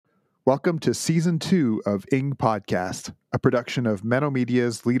Welcome to Season 2 of Ing Podcast, a production of Menno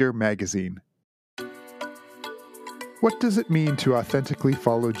Media's Leader magazine. What does it mean to authentically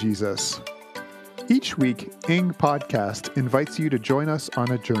follow Jesus? Each week, Ing Podcast invites you to join us on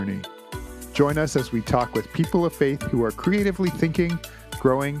a journey. Join us as we talk with people of faith who are creatively thinking,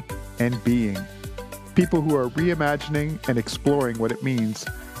 growing, and being. People who are reimagining and exploring what it means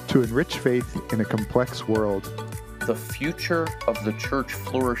to enrich faith in a complex world. The future of the church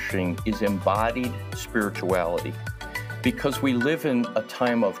flourishing is embodied spirituality. Because we live in a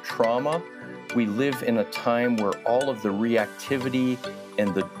time of trauma, we live in a time where all of the reactivity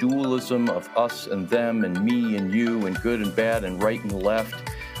and the dualism of us and them and me and you and good and bad and right and left,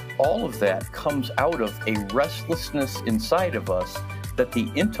 all of that comes out of a restlessness inside of us that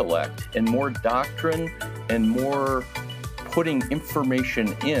the intellect and more doctrine and more putting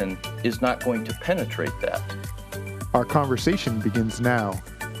information in is not going to penetrate that. Our conversation begins now.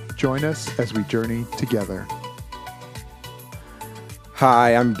 Join us as we journey together.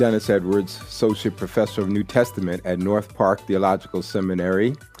 Hi, I'm Dennis Edwards, Associate Professor of New Testament at North Park Theological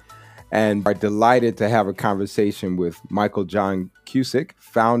Seminary, and are delighted to have a conversation with Michael John Cusick,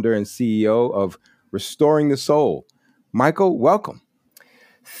 founder and CEO of Restoring the Soul. Michael, welcome.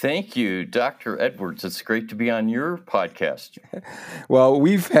 Thank you, Dr. Edwards. It's great to be on your podcast. Well,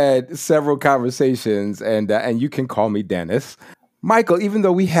 we've had several conversations, and you can call me Dennis. Michael, even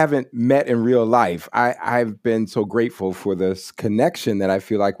though we haven't met in real life, I've been so grateful for this connection that I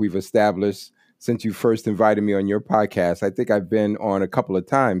feel like we've established since you first invited me on your podcast. I think I've been on a couple of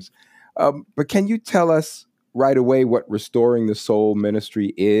times. But can you tell us right away what Restoring the Soul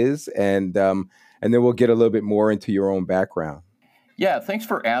ministry is? And then we'll get a little bit more into your own background. Yeah, thanks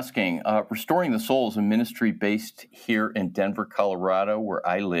for asking. Restoring the Soul is a ministry based here in Denver, Colorado, where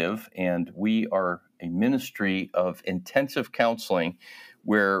I live, and we are a ministry of intensive counseling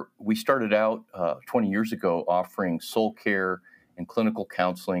where we started out 20 years ago offering soul care and clinical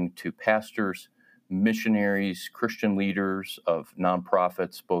counseling to pastors, missionaries, Christian leaders of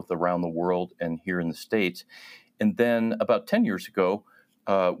nonprofits, both around the world and here in the States. And then about 10 years ago,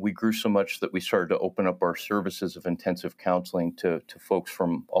 we grew so much that we started to open up our services of intensive counseling to folks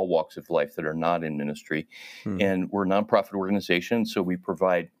from all walks of life that are not in ministry. And we're a nonprofit organization, so we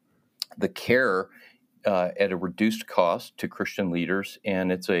provide the care at a reduced cost to Christian leaders.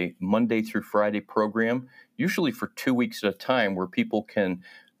 And it's a Monday through Friday program, usually for 2 weeks at a time, where people can,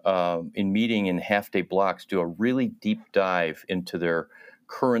 in meeting in half-day blocks, do a really deep dive into their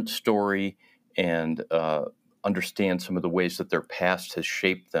current story and understand some of the ways that their past has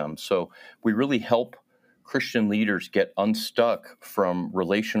shaped them. So we really help Christian leaders get unstuck from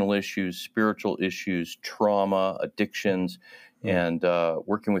relational issues, spiritual issues, trauma, addictions, and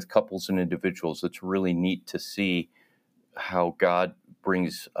working with couples and individuals. It's really neat to see how God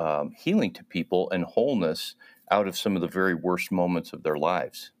brings healing to people and wholeness out of some of the very worst moments of their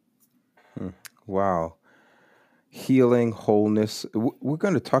lives. Wow. Healing, wholeness. We're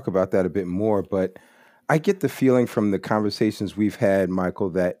going to talk about that a bit more, but I get the feeling from the conversations we've had, Michael,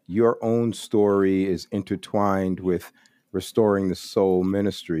 that your own story is intertwined with Restoring the Soul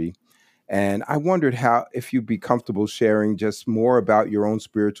ministry. And I wondered if you'd be comfortable sharing just more about your own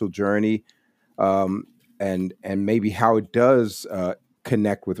spiritual journey, and maybe how it does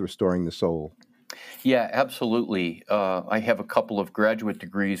connect with Restoring the Soul. Yeah, absolutely. I have a couple of graduate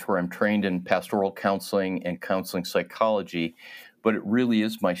degrees where I'm trained in pastoral counseling and counseling psychology, but it really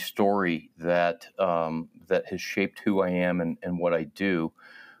is my story that has shaped who I am and what I do.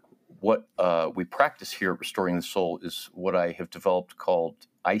 What we practice here at Restoring the Soul is what I have developed called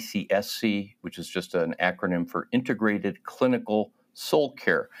ICSC, which is just an acronym for Integrated Clinical Soul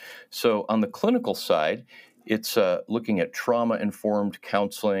Care. So on the clinical side, it's looking at trauma-informed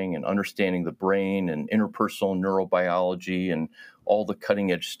counseling and understanding the brain and interpersonal neurobiology and all the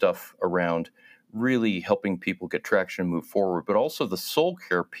cutting-edge stuff around really helping people get traction and move forward. But also the soul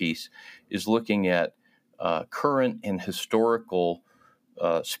care piece is looking at current and historical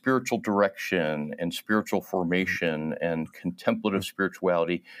spiritual direction and spiritual formation and contemplative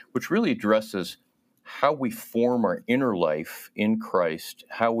spirituality, which really addresses how we form our inner life in Christ,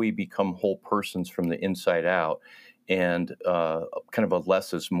 how we become whole persons from the inside out, and kind of a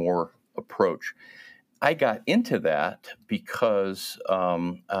less is more approach. I got into that because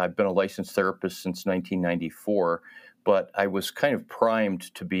I've been a licensed therapist since 1994, but I was kind of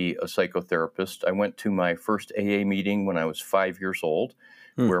primed to be a psychotherapist. I went to my first AA meeting when I was 5 years old,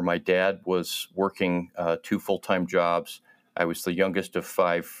 where my dad was working 2 full-time jobs, I was the youngest of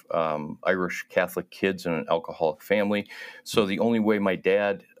five Irish Catholic kids in an alcoholic family. So the only way my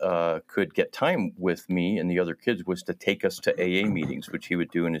dad could get time with me and the other kids was to take us to AA meetings, which he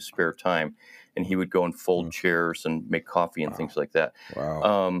would do in his spare time. And he would go and fold chairs and make coffee and things like that.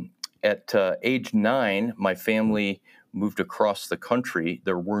 Wow. At age 9, my family moved across the country.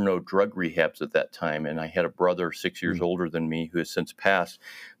 There were no drug rehabs at that time. And I had a brother 6 years older than me who has since passed.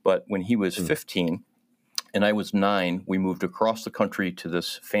 But when he was 15 and I was 9, we moved across the country to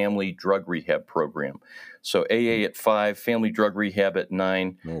this family drug rehab program. So AA at 5, family drug rehab at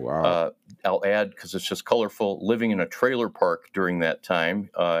 9. Oh, wow. I'll add, because it's just colorful, living in a trailer park during that time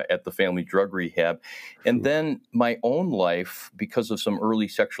at the family drug rehab. And then my own life, because of some early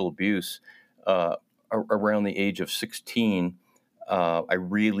sexual abuse, around the age of 16, I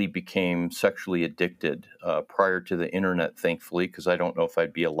really became sexually addicted prior to the internet, thankfully, because I don't know if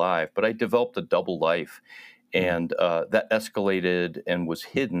I'd be alive. But I developed a double life, and that escalated and was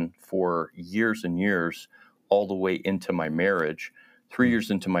hidden for years and years, all the way into my marriage. 3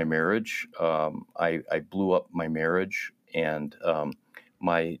 years into my marriage, I blew up my marriage, and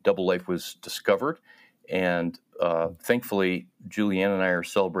my double life was discovered. And thankfully, Julianne and I are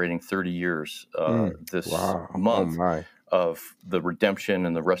celebrating 30 years this Wow. month Oh, my. of the redemption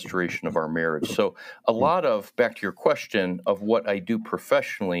and the restoration of our marriage. So a lot of, back to your question, of what I do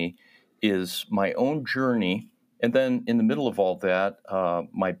professionally is my own journey. And then in the middle of all that,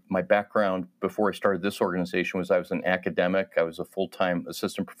 my background before I started this organization was I was an academic. I was a full-time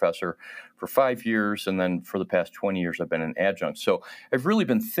assistant professor for 5 years. And then for the past 20 years, I've been an adjunct. So I've really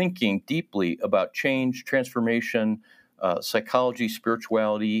been thinking deeply about change, transformation, psychology,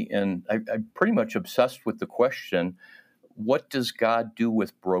 spirituality. And I'm pretty much obsessed with the question, what does God do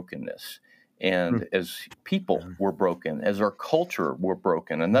with brokenness? And as people, we're broken. As our culture, we're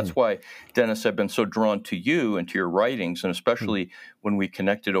broken. And that's why, Dennis, I've been so drawn to you and to your writings, and especially when we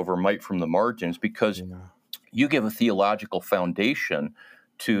connected over Might from the Margins, because you give a theological foundation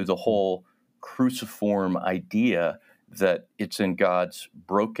to the whole cruciform idea that it's in God's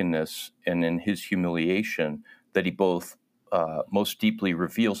brokenness and in his humiliation that he both most deeply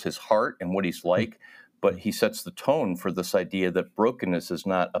reveals his heart and what he's like, but he sets the tone for this idea that brokenness is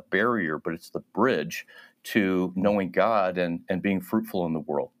not a barrier, but it's the bridge to knowing God and being fruitful in the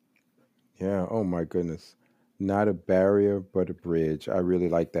world. Yeah. Oh, my goodness. Not a barrier, but a bridge. I really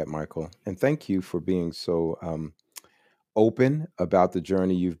like that, Michael. And thank you for being so open about the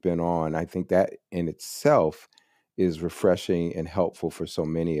journey you've been on. I think that in itself is refreshing and helpful for so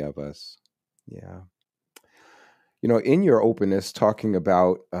many of us. Yeah. In your openness, talking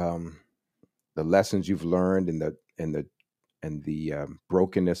about the lessons you've learned and the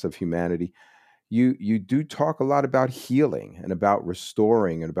brokenness of humanity, you do talk a lot about healing and about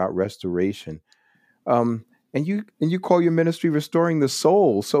restoring and about restoration. And you call your ministry Restoring the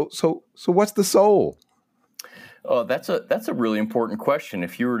Soul. So what's the soul? Oh, that's a really important question.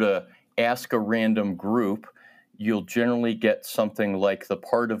 If you were to ask a random group, you'll generally get something like the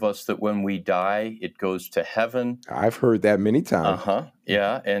part of us that when we die, it goes to heaven. I've heard that many times.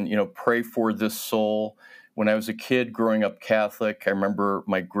 Yeah. And, pray for this soul. When I was a kid growing up Catholic, I remember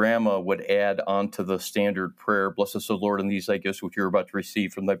my grandma would add onto the standard prayer, bless us, O Lord, in these thy gifts which you're about to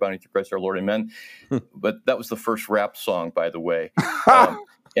receive from thy bounty through Christ our Lord, amen. But that was the first rap song, by the way.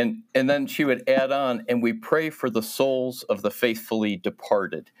 And then she would add on, and we pray for the souls of the faithfully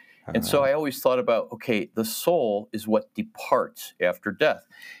departed. And so I always thought about, okay, the soul is what departs after death.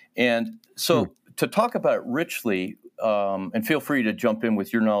 And so to talk about it richly, and feel free to jump in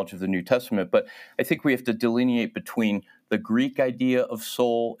with your knowledge of the New Testament, but I think we have to delineate between the Greek idea of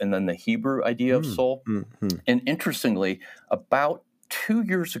soul and then the Hebrew idea of soul. And interestingly, about 2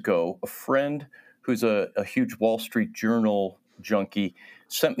 years ago, a friend who's a huge Wall Street Journal junkie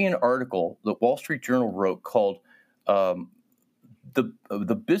sent me an article that Wall Street Journal wrote called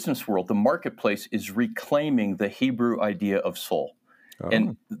the business world, the marketplace is reclaiming the Hebrew idea of soul.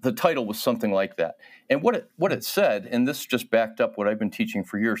 And the title was something like that. And what it said, and this just backed up what I've been teaching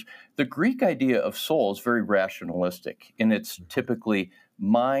for years, the Greek idea of soul is very rationalistic, and it's typically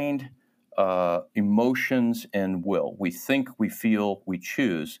mind, emotions, and will. We think, we feel, we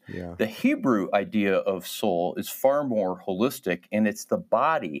choose. Yeah. The Hebrew idea of soul is far more holistic, and it's the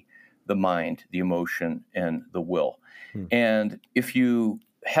body, the mind, the emotion, and the will. And if you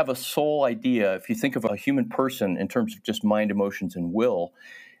have a soul idea, if you think of a human person in terms of just mind, emotions, and will,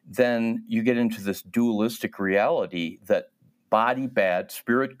 then you get into this dualistic reality that body bad,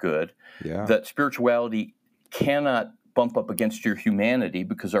 spirit good, that spirituality cannot bump up against your humanity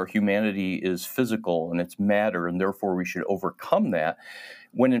because our humanity is physical and it's matter, and therefore we should overcome that.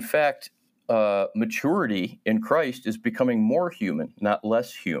 When in fact, maturity in Christ is becoming more human, not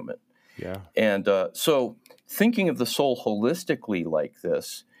less human. Yeah. And so thinking of the soul holistically like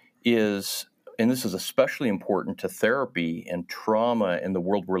this is, and this is especially important to therapy and trauma in the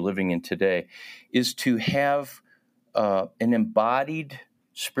world we're living in today, is to have an embodied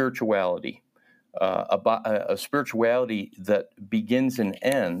spirituality, a spirituality that begins and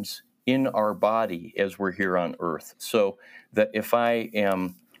ends in our body as we're here on earth. So that if I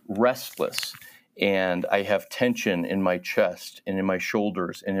am restless and I have tension in my chest and in my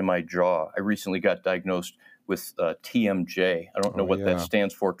shoulders and in my jaw, I recently got diagnosed with TMJ. I don't know what that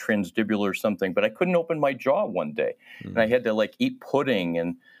stands for, transdibular or something, but I couldn't open my jaw one day. And I had to eat pudding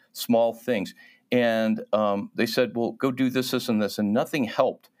and small things. And they said, well, go do this, this, and this, and nothing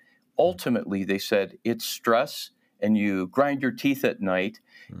helped. Ultimately, they said, it's stress, and you grind your teeth at night.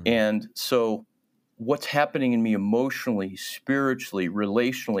 And so what's happening in me emotionally, spiritually,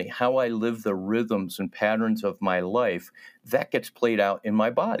 relationally, how I live the rhythms and patterns of my life, that gets played out in my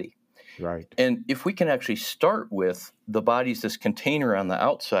body. Right. And if we can actually start with the body's this container on the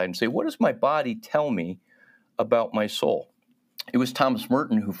outside and say, what does my body tell me about my soul? It was Thomas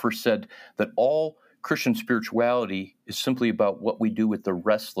Merton who first said that all Christian spirituality is simply about what we do with the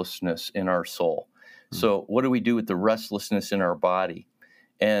restlessness in our soul. So what do we do with the restlessness in our body?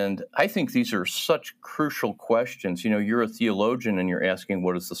 And I think these are such crucial questions. You're a theologian and you're asking,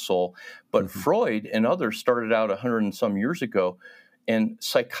 what is the soul? But Freud and others started out 100 and some years ago, and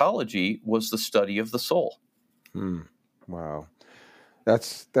psychology was the study of the soul. Wow.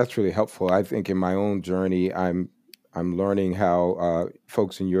 That's really helpful. I think in my own journey, I'm learning how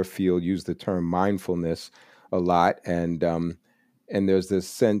folks in your field use the term mindfulness a lot, and there's this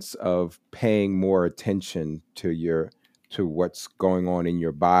sense of paying more attention to what's going on in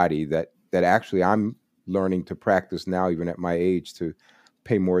your body that actually I'm learning to practice now, even at my age, to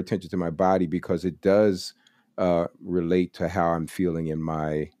pay more attention to my body, because it does relate to how I'm feeling in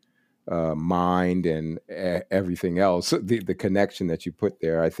my mind and everything else. The connection that you put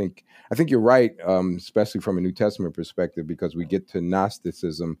there, I think you're right, especially from a New Testament perspective, because we get to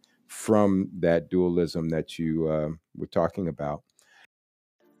Gnosticism from that dualism that you were talking about.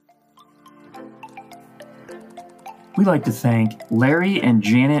 We'd like to thank Larry and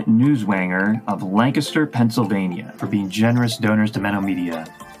Janet Newswanger of Lancaster, Pennsylvania, for being generous donors to Menno Media.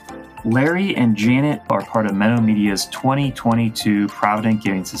 Larry and Janet are part of Menno Media's 2022 Provident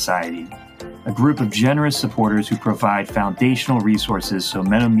Giving Society, a group of generous supporters who provide foundational resources so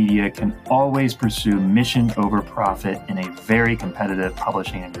Menno Media can always pursue mission over profit in a very competitive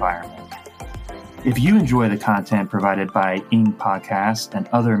publishing environment. If you enjoy the content provided by Ing Podcast and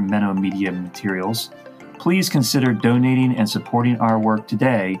other Menno Media materials, please consider donating and supporting our work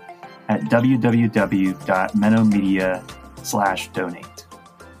today at www.mennomedia.com/donate.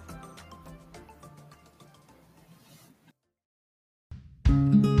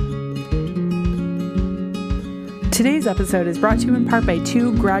 Today's episode is brought to you in part by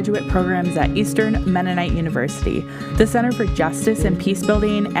two graduate programs at Eastern Mennonite University. The Center for Justice and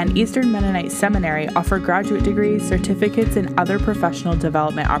Peacebuilding and Eastern Mennonite Seminary offer graduate degrees, certificates, and other professional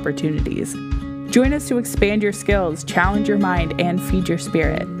development opportunities. Join us to expand your skills, challenge your mind, and feed your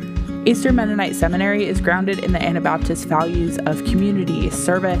spirit. Eastern Mennonite Seminary is grounded in the Anabaptist values of community,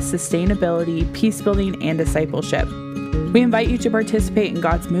 service, sustainability, peacebuilding, and discipleship. We invite you to participate in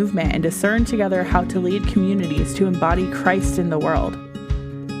God's movement and discern together how to lead communities to embody Christ in the world.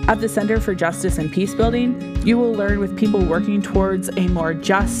 At the Center for Justice and Peacebuilding, you will learn with people working towards a more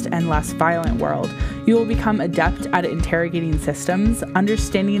just and less violent world. You will become adept at interrogating systems,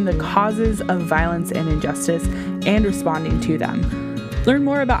 understanding the causes of violence and injustice, and responding to them. Learn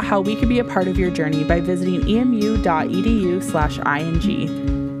more about how we can be a part of your journey by visiting emu.edu/ing.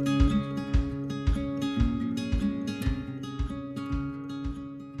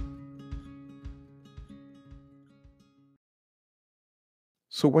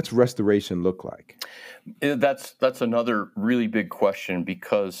 So what's restoration look like? That's another really big question,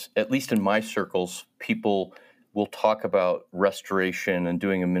 because at least in my circles, people will talk about restoration and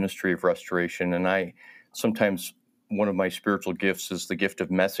doing a ministry of restoration. And I sometimes, one of my spiritual gifts is the gift of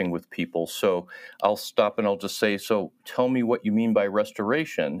messing with people. So I'll stop and I'll just say, so tell me what you mean by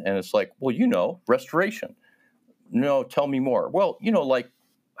restoration. And it's like, well, restoration. No, tell me more. Well, like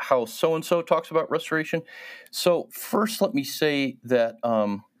how so-and-so talks about restoration. So first, let me say that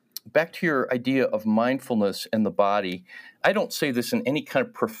back to your idea of mindfulness and the body, I don't say this in any kind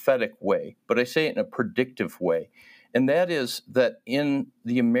of prophetic way, but I say it in a predictive way. And that is that in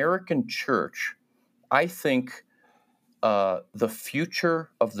the American church, I think the future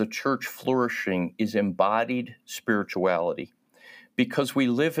of the church flourishing is embodied spirituality. because we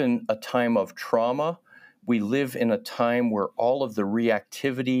live in a time of trauma. We live in a time where all of the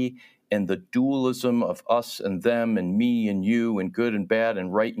reactivity and the dualism of us and them and me and you and good and bad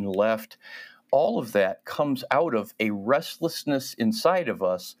and right and left, all of that comes out of a restlessness inside of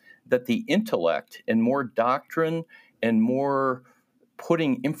us that the intellect and more doctrine and more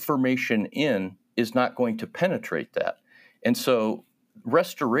putting information in is not going to penetrate that. And so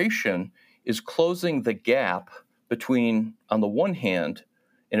restoration is closing the gap between, on the one hand,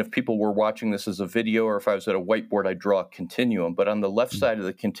 and if people were watching this as a video or if I was at a whiteboard, I'd draw a continuum. But on the left side of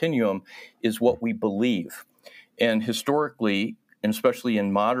the continuum is what we believe. And historically, and especially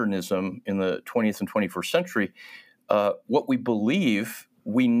in modernism in the 20th and 21st century, what we believe,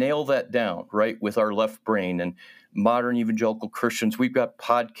 we nail that down, right, with our left brain. And modern evangelical Christians, we've got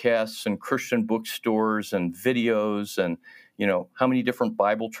podcasts and Christian bookstores and videos and, how many different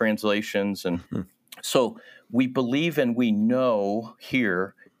Bible translations. And so we believe and we know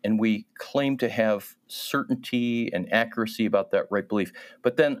here, and we claim to have certainty and accuracy about that right belief.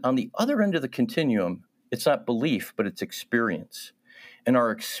 But then on the other end of the continuum, it's not belief, but it's experience. And our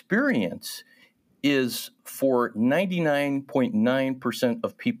experience is, for 99.9%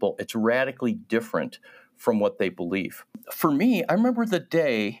 of people, it's radically different from what they believe. For me, I remember the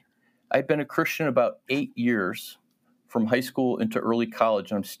day, I'd been a Christian about 8 years, from high school into early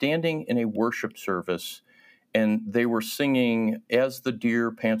college, and I'm standing in a worship service, and they were singing, "As the deer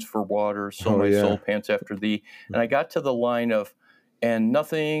pants for water, so my soul pants after thee." And I got to the line of, "And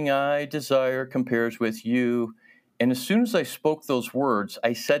nothing I desire compares with you." And as soon as I spoke those words,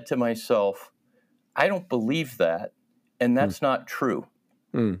 I said to myself, I don't believe that, and that's not true.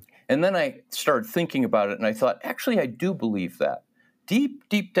 And then I started thinking about it, and I thought, actually, I do believe that. Deep,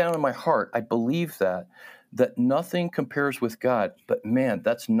 deep down in my heart, I believe that nothing compares with God. But man,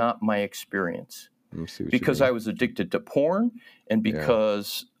 that's not my experience. Because I was addicted to porn, and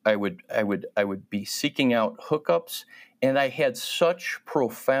because I would be seeking out hookups, and I had such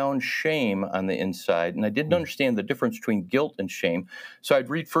profound shame on the inside, and I didn't understand the difference between guilt and shame. So I'd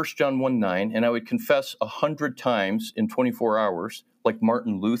read 1 John 1:9, and I would confess 100 times in 24 hours, like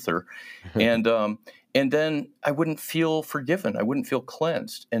Martin Luther, and then I wouldn't feel forgiven. I wouldn't feel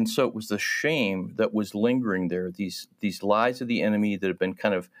cleansed. And so it was the shame that was lingering there, these lies of the enemy that have been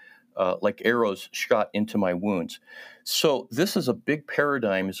kind of like arrows shot into my wounds. So this is a big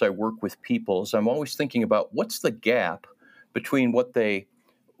paradigm as I work with people, as I'm always thinking about what's the gap between what they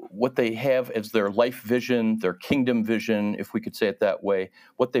have as their life vision, their kingdom vision, if we could say it that way,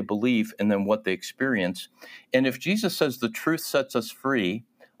 what they believe, and then what they experience. And if Jesus says the truth sets us free,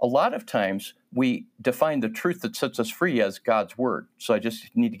 a lot of times we define the truth that sets us free as God's word. So I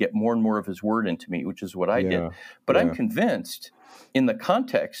just need to get more and more of his word into me, which is what I did. But I'm convinced, in the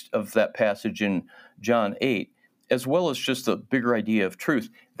context of that passage in John 8, as well as just the bigger idea of truth,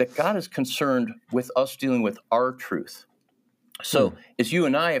 that God is concerned with us dealing with our truth. So as you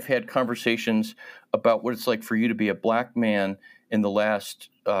and I have had conversations about what it's like for you to be a black man in the last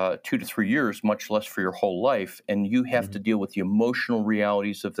 2 to 3 years, much less for your whole life, and you have to deal with the emotional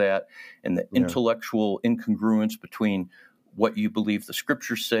realities of that and the intellectual incongruence between what you believe the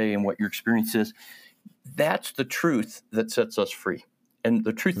scriptures say and what your experience is, that's the truth that sets us free. And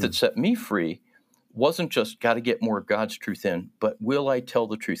the truth that set me free wasn't just got to get more of God's truth in, but will I tell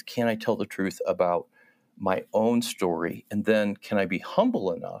the truth? Can I tell the truth about my own story? And then can I be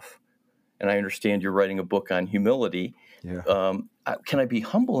humble enough? And I understand you're writing a book on humility. Can I be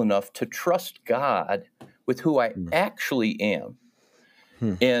humble enough to trust God with who I actually am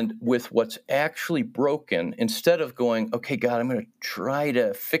and with what's actually broken, instead of going, okay, God, I'm going to try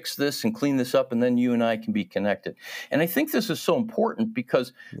to fix this and clean this up, and then you and I can be connected. And I think this is so important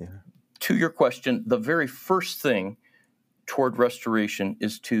because, to your question, the very first thing toward restoration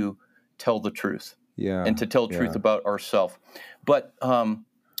is to tell the truth and to tell truth about ourselves. But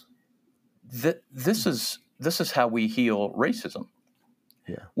this is how we heal racism.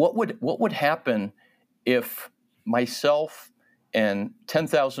 What would happen if myself and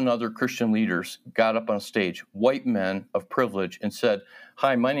 10,000 other Christian leaders got up on stage, white men of privilege, and said,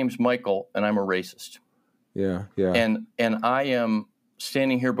 "Hi, my name's Michael, and I'm a racist." And I am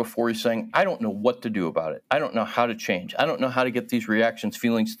standing here before you saying, I don't know what to do about it. I don't know how to change. I don't know how to get these reactions,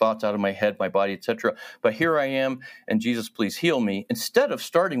 feelings, thoughts out of my head, my body, etc. But here I am, and Jesus, please heal me. Instead of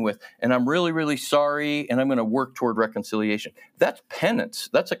starting with, and I'm really, really sorry, and I'm going to work toward reconciliation. That's penance.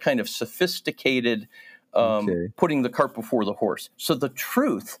 That's a kind of sophisticated putting the cart before the horse. So the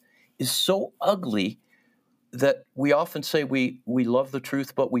truth is so ugly that we often say we love the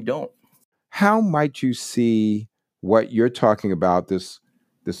truth, but we don't. How might you see what you're talking about, this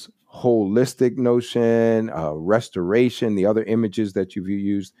holistic notion, restoration, the other images that you've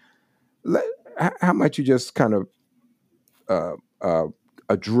used. How might you just kind of uh, uh,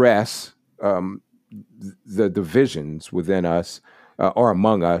 address the divisions within us or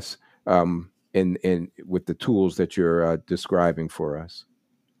among us in with the tools that you're describing for us?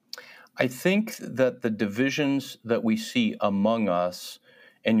 I think that the divisions that we see among us,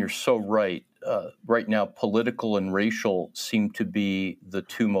 and you're so right, right now, political and racial seem to be the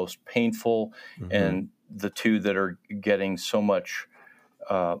two most painful Mm-hmm. and the two that are getting so much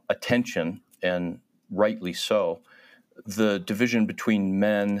attention, and rightly so. The division between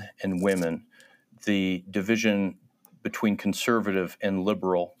men and women, the division between conservative and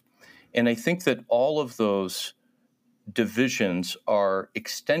liberal. And I think that all of those divisions are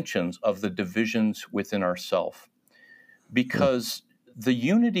extensions of the divisions within ourself, because the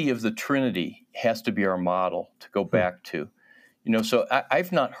unity of the Trinity has to be our model to go back to. So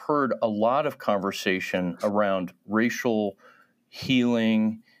I've not heard a lot of conversation around racial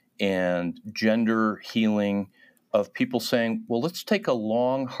healing and gender healing of people saying, well, let's take a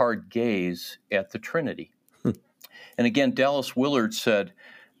long, hard gaze at the Trinity. And again, Dallas Willard said,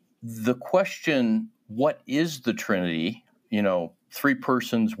 the question, what is the Trinity? Three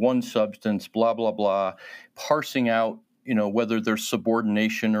persons, one substance, blah, blah, blah, parsing out, whether there's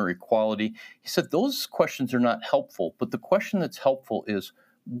subordination or equality. He said those questions are not helpful, but the question that's helpful is,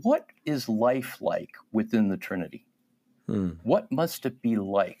 what is life like within the Trinity? What must it be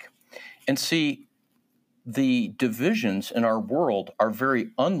like? And see, the divisions in our world are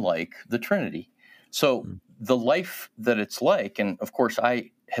very unlike the Trinity. So the life that it's like, and of course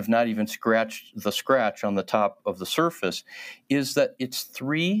I have not even scratched the scratch on the top of the surface, is that it's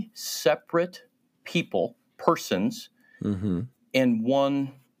three separate people, persons, and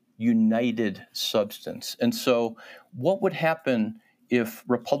one united substance. And so what would happen if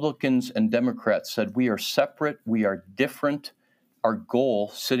Republicans and Democrats said, we are separate, we are different, our goal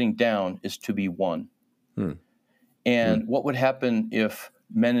sitting down is to be one? And what would happen if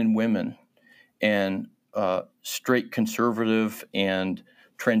men and women and straight conservative and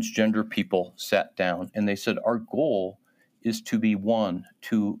transgender people sat down and they said, our goal is to be one,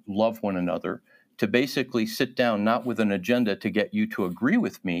 to love one another, to basically sit down, not with an agenda to get you to agree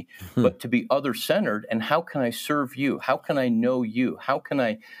with me, but to be other-centered. And how can I serve you? How can I know you? How can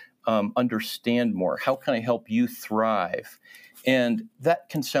I understand more? How can I help you thrive? And that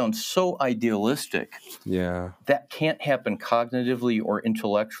can sound so idealistic. Yeah. That can't happen cognitively or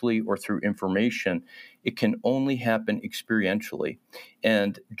intellectually or through information. It can only happen experientially.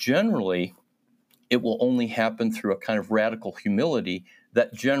 And generally, it will only happen through a kind of radical humility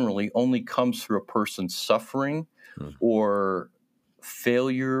that generally only comes through a person's suffering or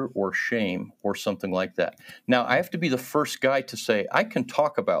failure or shame or something like that. Now, I have to be the first guy to say, I can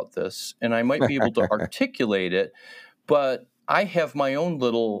talk about this and I might be able to articulate it, but I have my own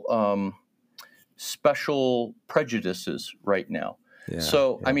little special prejudices right now.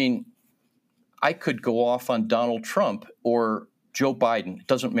 I mean, I could go off on Donald Trump or Joe Biden, it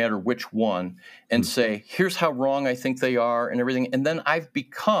doesn't matter which one, and say, here's how wrong I think they are and everything. And then I've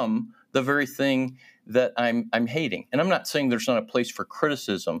become the very thing that I'm hating. And I'm not saying there's not a place for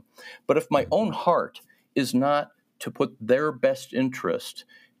criticism, but if my own heart is not to put their best interest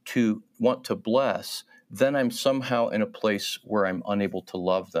to want to bless, then I'm somehow in a place where I'm unable to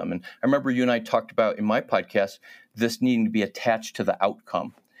love them. And I remember you and I talked about in my podcast this needing to be attached to the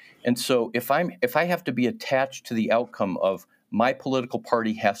outcome. And so if I have to be attached to the outcome of my political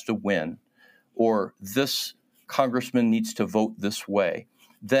party has to win, or this congressman needs to vote this way,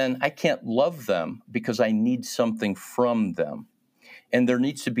 then I can't love them because I need something from them. And there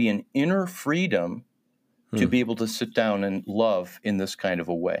needs to be an inner freedom to be able to sit down and love in this kind of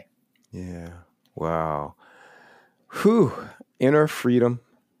a way. Yeah. Wow. Whew. Inner freedom,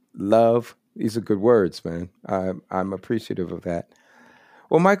 love. These are good words, man. I'm appreciative of that.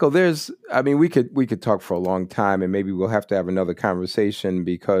 Well, Michael, we could talk for a long time, and maybe we'll have to have another conversation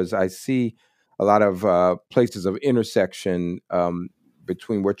because I see a lot of places of intersection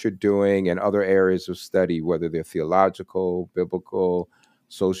between what you're doing and other areas of study, whether they're theological, biblical,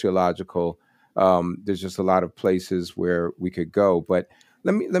 sociological. There's just a lot of places where we could go. But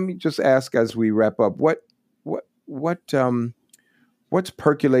let me just ask as we wrap up, what's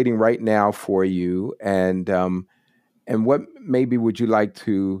percolating right now for you, and what maybe would you like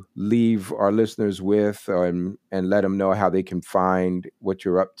to leave our listeners with, and let them know how they can find what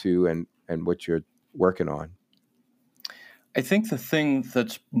you're up to and what you're working on? I think the thing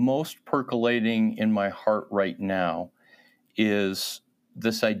that's most percolating in my heart right now is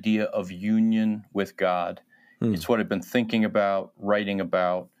this idea of union with God. It's what I've been thinking about, writing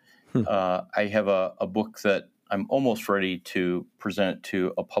about, I have a book that I'm almost ready to present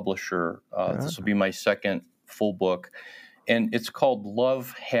to a publisher. This will be my second full book, and it's called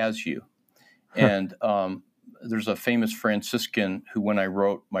Love Has You. And there's a famous Franciscan who, when I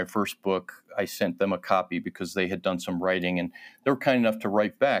wrote my first book, I sent them a copy because they had done some writing, and they were kind enough to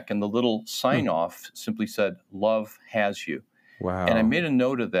write back. And the little sign-off simply said, "Love has you." Wow. And I made a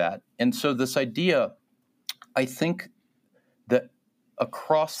note of that. And so this idea, I think that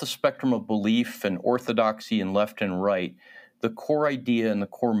across the spectrum of belief and orthodoxy and left and right, the core idea and the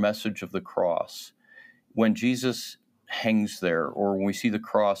core message of the cross, when Jesus hangs there, or when we see the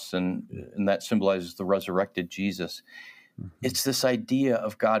cross and that symbolizes the resurrected Jesus, it's this idea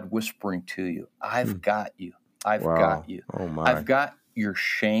of God whispering to you, I've got you. I've got you. Oh my. I've got your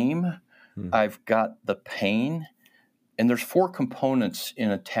shame. I've got the pain. And there's 4 components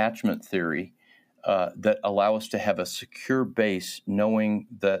in attachment theory that allow us to have a secure base, knowing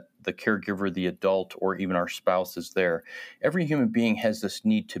that the caregiver, the adult, or even our spouse is there. Every human being has this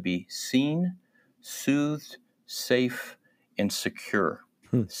need to be seen, soothed, safe, and secure.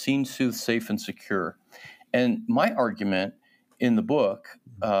 Seen, soothed, safe, and secure. And my argument in the book,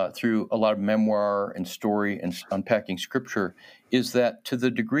 through a lot of memoir and story and unpacking scripture, is that to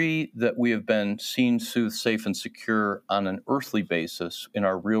the degree that we have been seen, soothed, safe, and secure on an earthly basis in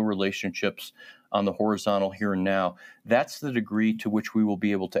our real relationships on the horizontal here and now, that's the degree to which we will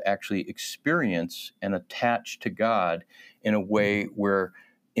be able to actually experience and attach to God in a way where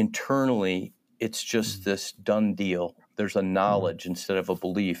internally it's just this done deal. There's a knowledge instead of a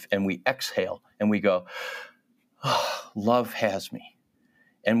belief, and we exhale and we go, oh, love has me.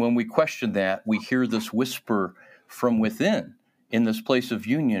 And when we question that, we hear this whisper from within in this place of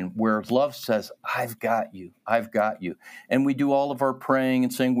union where love says, I've got you, I've got you. And we do all of our praying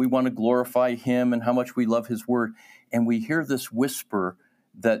and saying we want to glorify him and how much we love his word. And we hear this whisper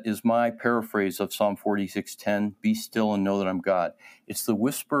that is my paraphrase of Psalm 46:10, be still and know that I'm God. It's the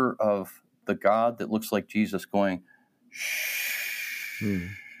whisper of the God that looks like Jesus going, shh,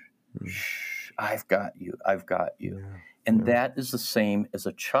 shh, I've got you, I've got you. Yeah. And that is the same as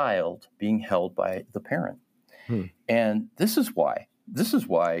a child being held by the parent. And this is why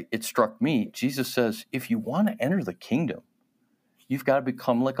it struck me. Jesus says, if you want to enter the kingdom, you've got to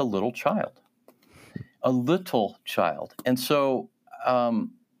become like a little child. And so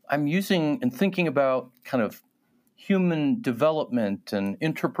I'm using and thinking about kind of human development and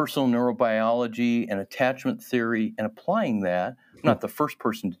interpersonal neurobiology and attachment theory and applying that, I'm not the first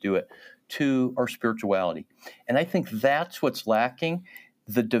person to do it, to our spirituality. And I think that's what's lacking.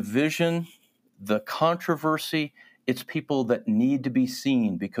 The division, the controversy, it's people that need to be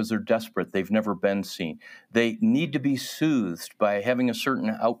seen because they're desperate. They've never been seen. They need to be soothed by having a certain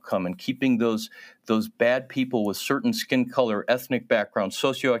outcome and keeping those bad people with certain skin color, ethnic background,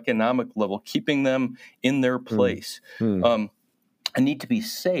 socioeconomic level, keeping them in their place. I need to be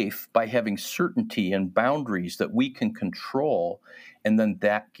safe by having certainty and boundaries that we can control, and then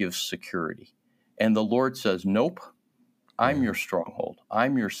that gives security. And the Lord says, nope, I'm your stronghold.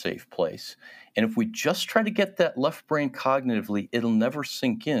 I'm your safe place. And if we just try to get that left brain cognitively, it'll never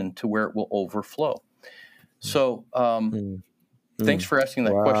sink in to where it will overflow. So thanks for asking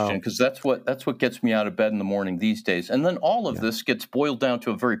that question, because that's what gets me out of bed in the morning these days. And then all of this gets boiled down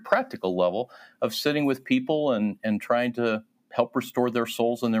to a very practical level of sitting with people and trying to help restore their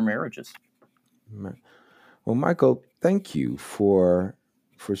souls and their marriages. Well, Michael, thank you for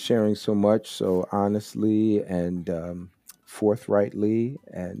sharing so much, so honestly and forthrightly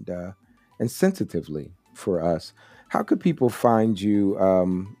and sensitively for us. How could people find you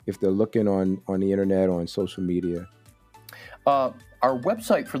if they're looking on the internet or on social media? Our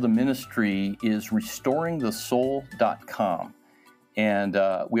website for the ministry is restoringthesoul.com. And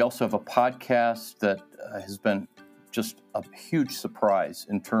we also have a podcast that has been just a huge surprise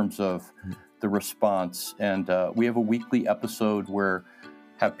in terms of the response. And we have a weekly episode where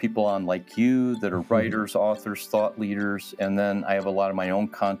have people on like you that are writers, authors, thought leaders, and then I have a lot of my own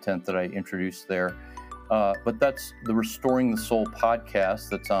content that I introduce there. But that's the Restoring the Soul podcast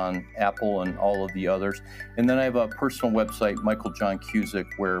that's on Apple and all of the others. And then I have a personal website, Michael John Cusick,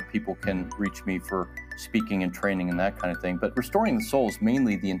 where people can reach me for speaking and training and that kind of thing. But Restoring the Soul is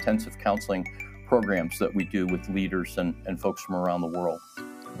mainly the intensive counseling programs that we do with leaders and folks from around the world.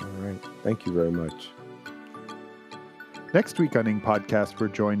 All right. Thank you very much. Next week on Ing Podcast, we're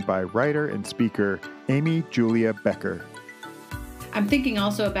joined by writer and speaker Amy Julia Becker. I'm thinking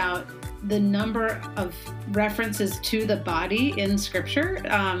also about the number of references to the body in Scripture.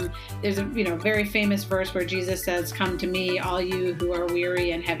 There's a very famous verse where Jesus says, "Come to me, all you who are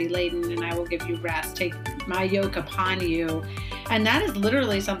weary and heavy laden, and I will give you rest. Take my yoke upon you. And that is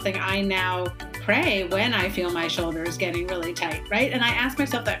literally something I now pray when I feel my shoulders getting really tight, right? And I ask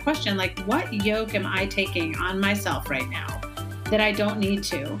myself that question, like, what yoke am I taking on myself right now that I don't need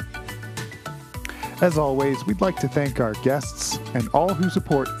to? As always, we'd like to thank our guests and all who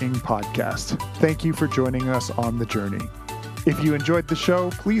support Ing Podcast. Thank you for joining us on the journey. If you enjoyed the show,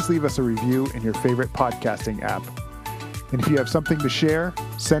 please leave us a review in your favorite podcasting app. And if you have something to share,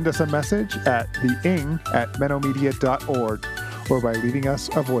 send us a message at theing@menomedia.org or by leaving us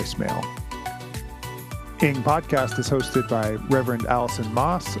a voicemail. Ing Podcast is hosted by Reverend Allison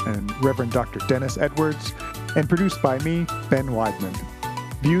Moss and Reverend Dr. Dennis Edwards and produced by me, Ben Weidman.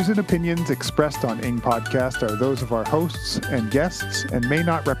 Views and opinions expressed on Ing Podcast are those of our hosts and guests and may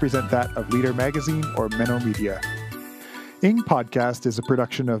not represent that of Leader Magazine or Menno Media. Ing Podcast is a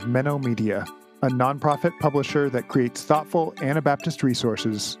production of Menno Media, a nonprofit publisher that creates thoughtful Anabaptist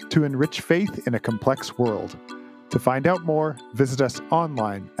resources to enrich faith in a complex world. To find out more, visit us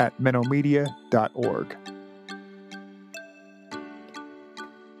online at menomedia.org.